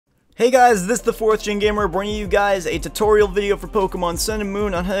Hey guys, this is the 4th Gen Gamer bringing you guys a tutorial video for Pokemon Sun and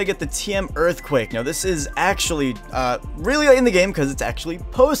Moon on how to get the TM Earthquake. Now this is actually really late in the game because it's actually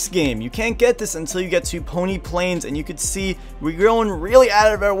post-game. You can't get this until you get to Pony Plains, and you can see we're going really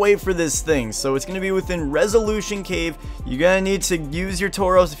out of our way for this thing. So it's going to be within Resolution Cave. You're going to need to use your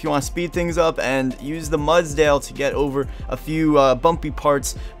Tauros if you want to speed things up, and use the Mudsdale to get over a few bumpy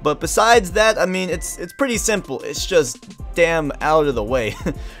parts. But besides that, I mean, it's pretty simple. It's just damn out of the way.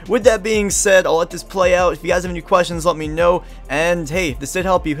 With that being said, I'll let this play out. If you guys have any questions, let me know. And hey, if this did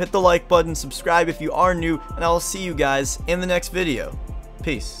help you, hit the like button, subscribe if you are new, and I'll see you guys in the next video.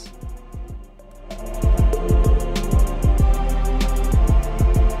 Peace.